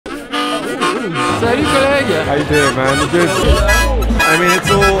Salut collègue. How you doing, man? You good? I mean, it's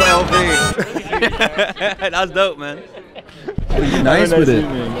all LV. That's dope, man. Nice with it.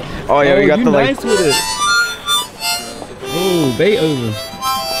 Oh yeah, we got the like. Nice with it. Oh, Beethoven.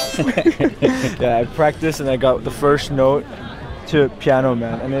 Yeah, I practiced and I got the first note to piano,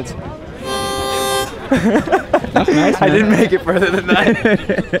 man, and it's. That's nice, I didn't make it further than that.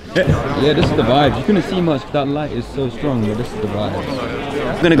 Yeah, this is the vibe. You couldn't see much. That light is so strong, but this is the vibe.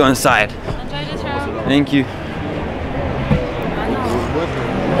 I'm gonna go inside. Thank you.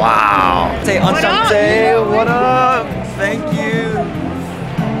 Wow. Say enchanté. What up? Thank you.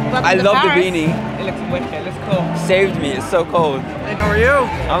 I love the beanie. It looks wicked. Let's go. Saved me. It's so cold. How are you?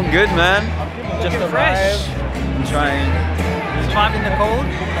 I'm good, man. Just fresh. I'm trying. Hot in the cold?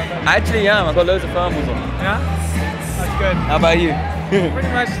 I actually am. I've got loads of thermals on. Yeah? That's good. How about you?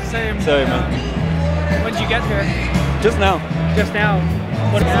 Pretty much the same. Sorry, man. When did you get here? Just now. Just now.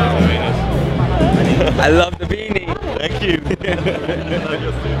 What I love the beanie. Thank you.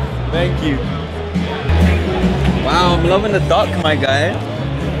 Thank you. Wow, I'm loving the duck, my guy.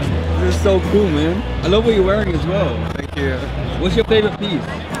 This is so cool, man. I love what you're wearing as well. Thank you. What's your favorite piece?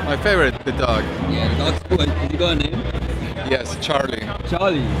 My favorite, the dog. Yeah, the dog's cool. Has he got a name? Yes, Charlie.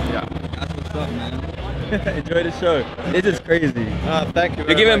 Charlie. Yeah. That's what's up, man. Enjoy the show. This is crazy. Thank you.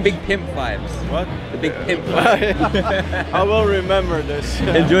 You're giving big pimp vibes. What? The big pimp vibes. I will remember this.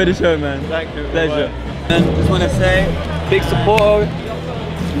 Enjoy the show, man. Thank you. Pleasure. And just want to say, big supporter.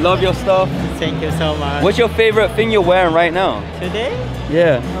 Love your stuff. Thank you so much. What's your favorite thing you're wearing right now? Today?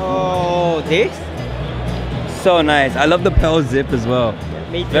 Yeah. Oh, this? So nice. I love the pearl zip as well.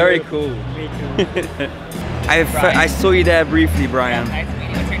 Me too. Very cool. Me too. I saw you there briefly, Brian. Nice to meet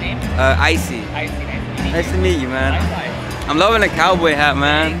you. What's your name? Icy. Icy. Nice to meet you, man. I'm loving the cowboy hat,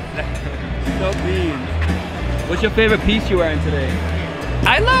 man. So clean. What's your favorite piece you're wearing today?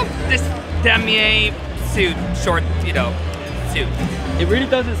 I love this damier suit, short, suit. It really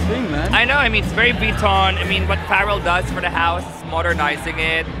does its thing, man. I know, I mean, it's very VUITTON. I mean, what Pharrell does for the house, modernizing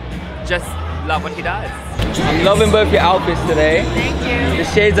it. Just love what he does. I'm loving both your outfits today. Thank you. The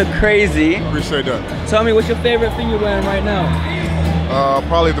shades are crazy. Appreciate that. Tell me, what's your favorite thing you're wearing right now?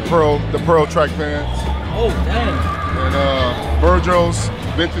 Probably the pearl track pants. Oh, damn. And Virgil's,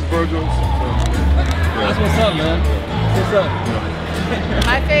 vintage Virgil's. That's what's up, man. What's up?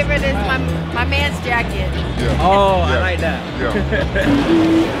 My favorite is my man's jacket. Yeah. Oh, Yeah. I like that. Yeah.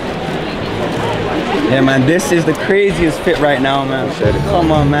 Yeah, man, this is the craziest fit right now, man.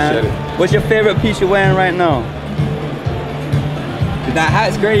 Come on, man. What's your favorite piece you're wearing right now? That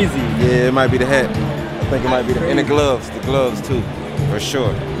hat's crazy. Yeah, it might be the hat. I think it might be and the gloves too, for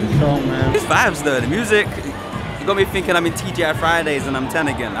sure. So, man. It's vibes though. The music, you got me thinking I'm in TGI Fridays and I'm 10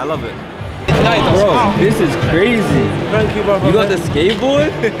 again. I love it. Bro, this is crazy. You got the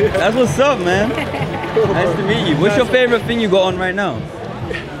skateboard? That's what's up, man. Nice to meet you. What's your favorite thing you got on right now?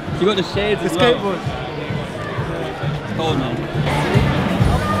 You got the shades as well. Skateboard. Cold, man.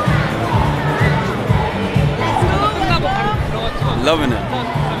 Loving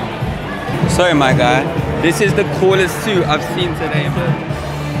it. Sorry, my guy. This is the coolest suit I've seen today, man.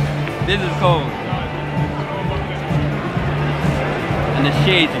 This is cold. And the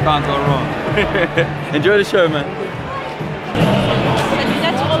shades, you can't go wrong. Enjoy the show, man.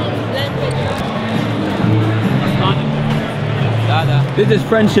 This is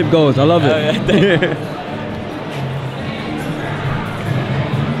friendship goals. I love it.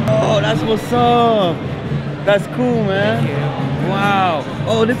 Oh, that's what's up. That's cool, man. Wow.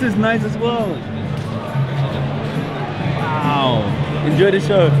 Oh, this is nice as well. Wow. Enjoy the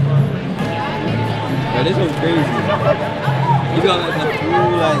show. Yeah, this one's crazy. You got like the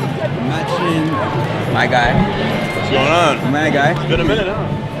full matching. My guy. What's going on? My guy. It's been a minute now.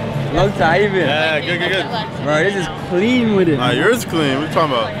 Long time, how you been? Yeah, good. Bro, this is clean with it. Nah, yours clean. What are you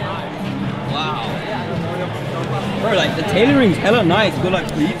talking about? Wow. Bro, like the tailoring's hella nice. You got like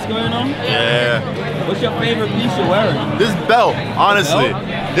pleats going on. Yeah. What's your favorite piece you're wearing? This belt, honestly.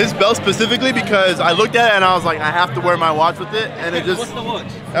 Belt? This belt specifically because I looked at it and I was like, I have to wear my watch with it, and it just. What's the watch?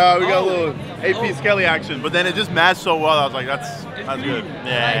 We got a little AP Skelly action, but then it just matched so well. I was like, that's good.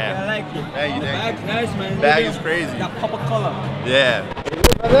 Yeah. I like it. Thank you. Bag's nice, man. Bag is crazy. Got pop of color. Yeah.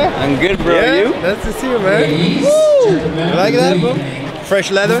 I'm good, bro. Yeah, You? nice to see you, man. Woo! You like that, bro? Fresh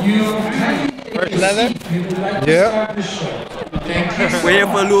leather? Fresh leather? Yeah. We're here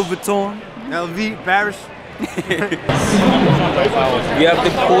for Louis Vuitton. LV Paris. You have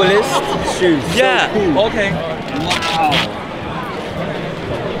the coolest shoes. Yeah. So cool. Okay. Wow.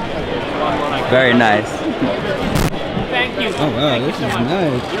 Very nice. Thank you. Oh wow, this is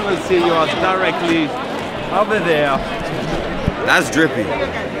nice. You will see you are directly over there. That's drippy.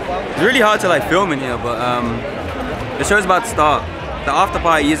 It's really hard to like film in here, but the show's about to start. The after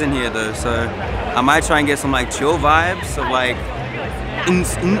party isn't here though, so I might try and get some like chill vibes of like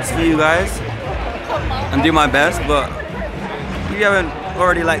for you guys and do my best. But if you haven't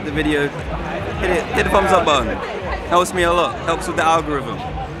already liked the video, hit the thumbs up button. Helps me a lot. Helps with the algorithm.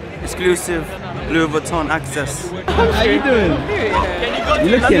 Exclusive Louis Vuitton access. How you doing?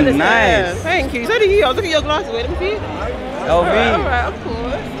 You looking nice. Thank you. So do you. I was looking at your glasses. Wait, let me see. LV. Alright, of course.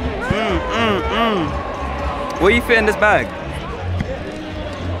 Where you fit in this bag?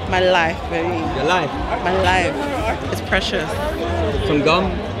 My life, baby. Your life. My life. It's precious. Some gum.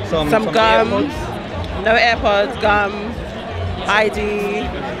 Some gum. AirPods. No AirPods, gum, ID.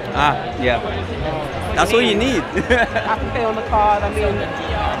 Ah, yeah. That's all you need. Apple Pay on the card. I mean,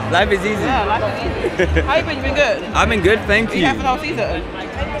 Life is easy. yeah, life is easy. How you been? You been good? I've been good, thank You you. here for the whole season?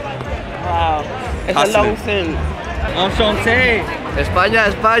 Wow. It's Hustling. a long stint. Enchanté. España,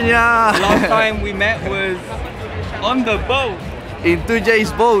 España. Last time we met was on the boat. In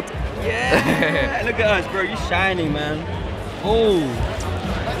 2J's boat. Yeah. Look at us, bro. You shining, man. Oh,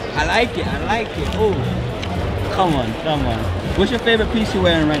 I like it. I like it. Oh, come on, come on. What's your favorite piece you're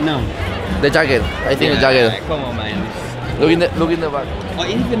wearing right now? The jacket. I think the jacket. Come on, man. Look in the back. Oh,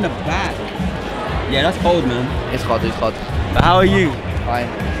 even the back. Yeah, that's cold, man. It's hot. It's hot. But how are you? Fine.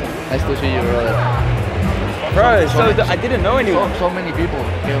 Nice to see you, brother. Bro, I didn't know anyone. So many people.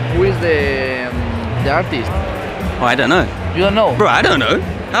 Who is the artist? Oh, I don't know. You don't know? Bro, I don't know.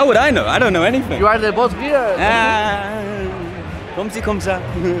 How would I know? I don't know anything. You are the boss here. Comme ci, comme ça.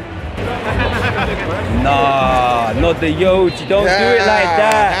 Nah, not the Yoji. Don't do it like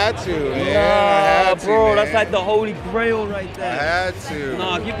that. Had to, man. Nah, Had to, bro, man. that's like the holy grail right there. Had to.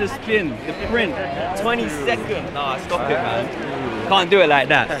 Nah, give the spin, the print. 20 seconds. Nah, stop it, man. Can't do it like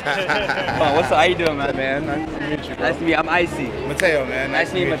that. Come on, how you doing, man? Nice to meet you, bro. Nice to meet you. I'm Icy. Mateo, man. Nice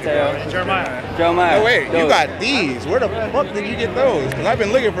to meet you, bro. Mateo. Jeremiah. No, wait, you Those. got these. Where the fuck did you get those? Because I've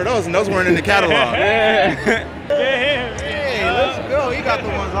been looking for those and those weren't in the catalog. Hey, let's go. You got the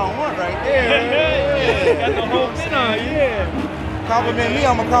ones I want right there. Got the whole thing on, yeah. Compliment me,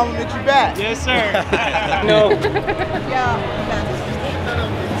 I'm going to compliment you back. Yes, sir. No.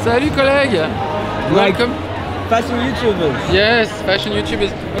 Salut collègues. Welcome. Fashion YouTubers. Yes, fashion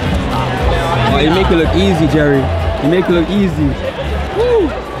YouTubers. Oh, you make it look easy, Jerry. You make it look easy. Woo.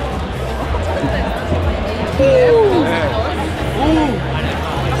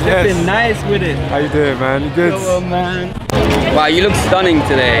 Stepping nice with it. How you doing, man? You good? Hello, man. Wow, you look stunning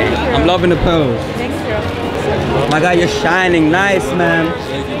today. I'm loving the pose. Thanks, girl. My God, you're shining nice, man.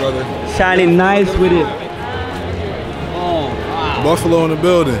 Thank you, brother. Shining nice with it. Oh, wow. Buffalo in the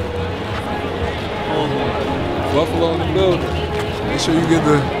building. Buffalo in the building. Make sure you get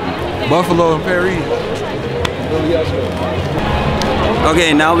the Buffalo in Paris.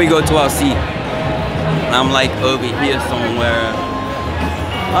 Okay, now we go to our seat. I'm like over here somewhere.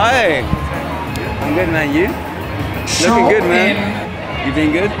 Hi. I'm good, man. You? Looking good, man. You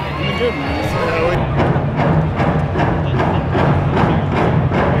been good? I'm good, man.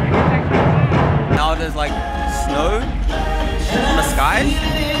 Now there's like snow on the sky,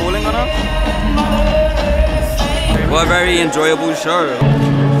 falling on us. What a very enjoyable show.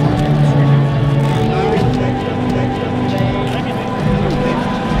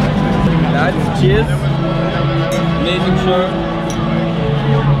 Lads, cheers. Amazing show.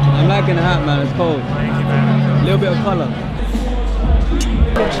 I'm liking the hat, man. It's cold. Thank you, man. A little bit of color.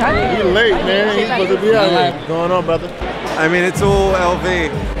 You late, man. He's supposed to be out here. What's going on, brother? I mean, it's all LV,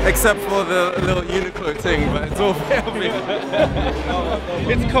 except for the little Uniqlo thing, but it's all LV.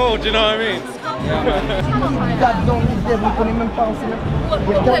 It's cold, you know what I mean?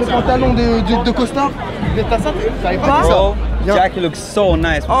 Bro, Jackie looks so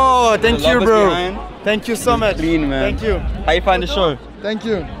nice. Oh, thank The you, lovers bro. behind. Thank you so much. Clean, man. Thank you. How you find the show? Thank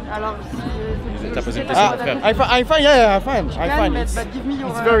you. I find, yeah, I find. It's, but give me your,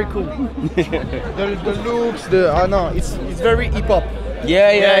 it's very cool. the looks, it's very hip hop.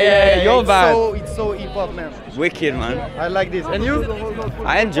 Yeah, your vibe. It's so hip hop, man. Wicked, man. I like this. And you?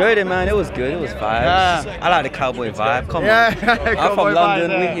 I enjoyed it, man. It was good. It was vibes. Yeah. I like the cowboy vibe. Come on. Yeah, I'm from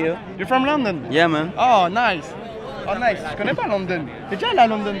London. We here. You're from London? Yeah, man. Oh, nice. Oh, nice. Je connais pas London. T'es déjà allé à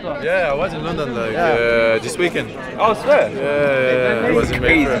London, toi? Yeah, I was in London like this weekend. Oh, swear. Yeah, I was in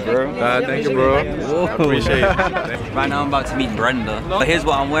Crazy, Mayfair. bro. Thank you, bro. Whoa. I appreciate it. Right now I'm about to meet Brenda. But here's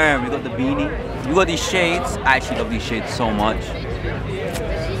what I'm wearing. We got the beanie. We got these shades. I actually love these shades so much.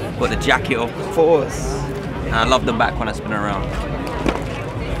 Got the jacket, of course. And I love the back when I spin around.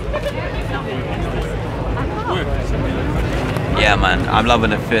 Yeah, man, I'm loving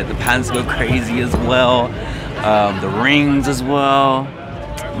the fit. The pants go crazy as well. The rings as well.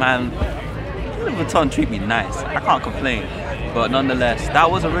 man, Louis Vuitton treat me nice. I can't complain. But nonetheless, that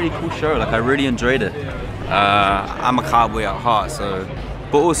was a really cool show. Like, I really enjoyed it. I'm a cowboy at heart, so.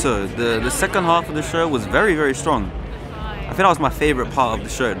 But also, the second half of the show was very, very strong. I think that was my favorite part of the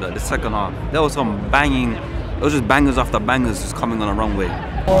show, the second half. There was some banging, it was just bangers after bangers just coming on the runway.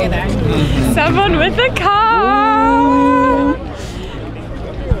 Someone with a car!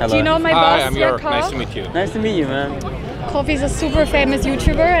 Hello. Do you know my boss, Jakof? Nice to meet you. Nice to meet you, man. Kofi's a super famous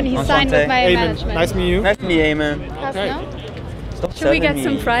YouTuber and he signed with my management. Nice to meet you. Nice to meet you, man. Should we get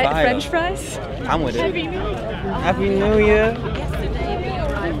some French fries? I'm with it. Happy New Year. Happy New Year.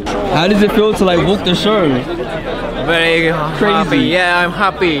 How does it feel to like walk the show? Very happy. Yeah, I'm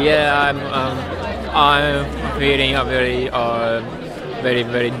happy. Yeah, I'm feeling a very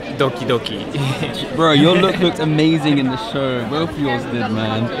doki doki. Bro, your look looked amazing in the show. Both of yours did,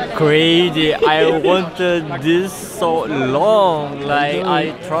 man. Crazy. I wanted this so long. Like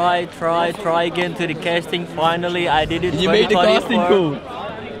I try again to the casting. Finally, I did it. You made the casting call.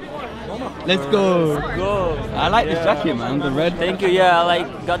 Let's go. Let's go. I like this jacket, man. The red. Thank you. Yeah, I like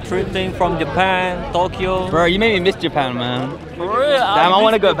got thrifting from Japan, Tokyo. Bro, you made me miss Japan, man. For real. Damn, I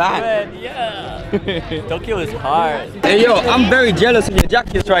want to go back. Yeah. Tokyo is hard. Hey yo, I'm very jealous of your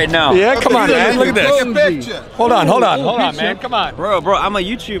jackets right now. Yeah, come on, man. Look at this. Hold on, man. Come on. Bro, I'm a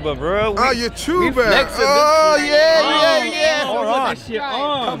YouTuber, bro. Oh, YouTuber. Oh, yeah. Hold on.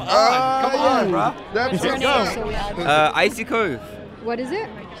 Come on, bro. That's Your name is so weird. icykof. What is it?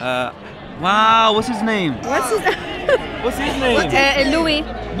 Wow, what's his name? What's his What's his name? Louis.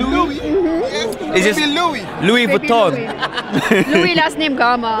 Louis. Is this Louis? Louis Baby Vuitton. Louis, last name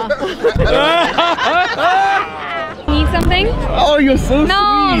Gama. Need something? Oh, you're so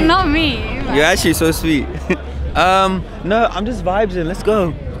No, sweet. not me. You're actually so sweet. No, I'm just vibing. Let's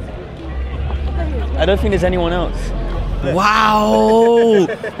go. I don't think there's anyone else. Wow!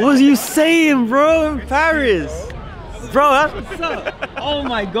 What was you saying, bro? In Paris? Bro, that's what's up. Oh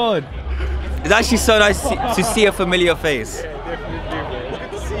my god. It's actually so nice to see a familiar face.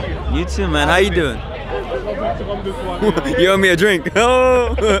 You too, man. How you doing? You owe me a drink.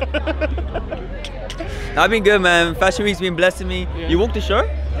 Oh. I've been good, man. Fashion Week's been blessing me. Yeah. You walked the show?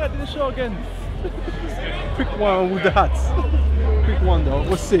 Yeah, I did the show again. Quick one with the hats. Quick one though.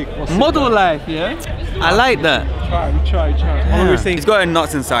 Was sick. Model life, yeah? I like that. We try. Yeah. It's going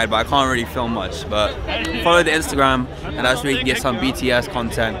nuts inside, but I can't really film much. But follow the Instagram, and that's where you can get some BTS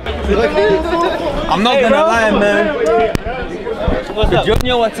content. I'm not gonna lie, man. The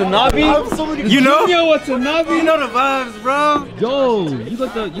Junior Watanabe? You know? Junior Watanabe? You know the vibes, bro. Yo, you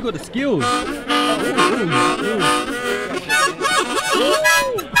got the skills.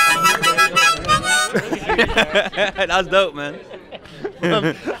 That's dope, man.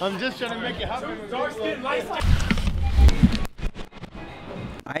 I'm just trying to make it happen.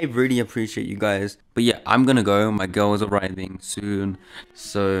 I really appreciate you guys. But yeah, I'm gonna go. My girl is arriving soon.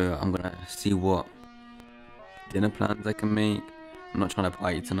 So I'm gonna see what dinner plans I can make. I'm not trying to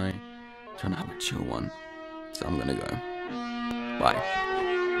party tonight. I'm trying to have a chill one. So I'm gonna go. Bye.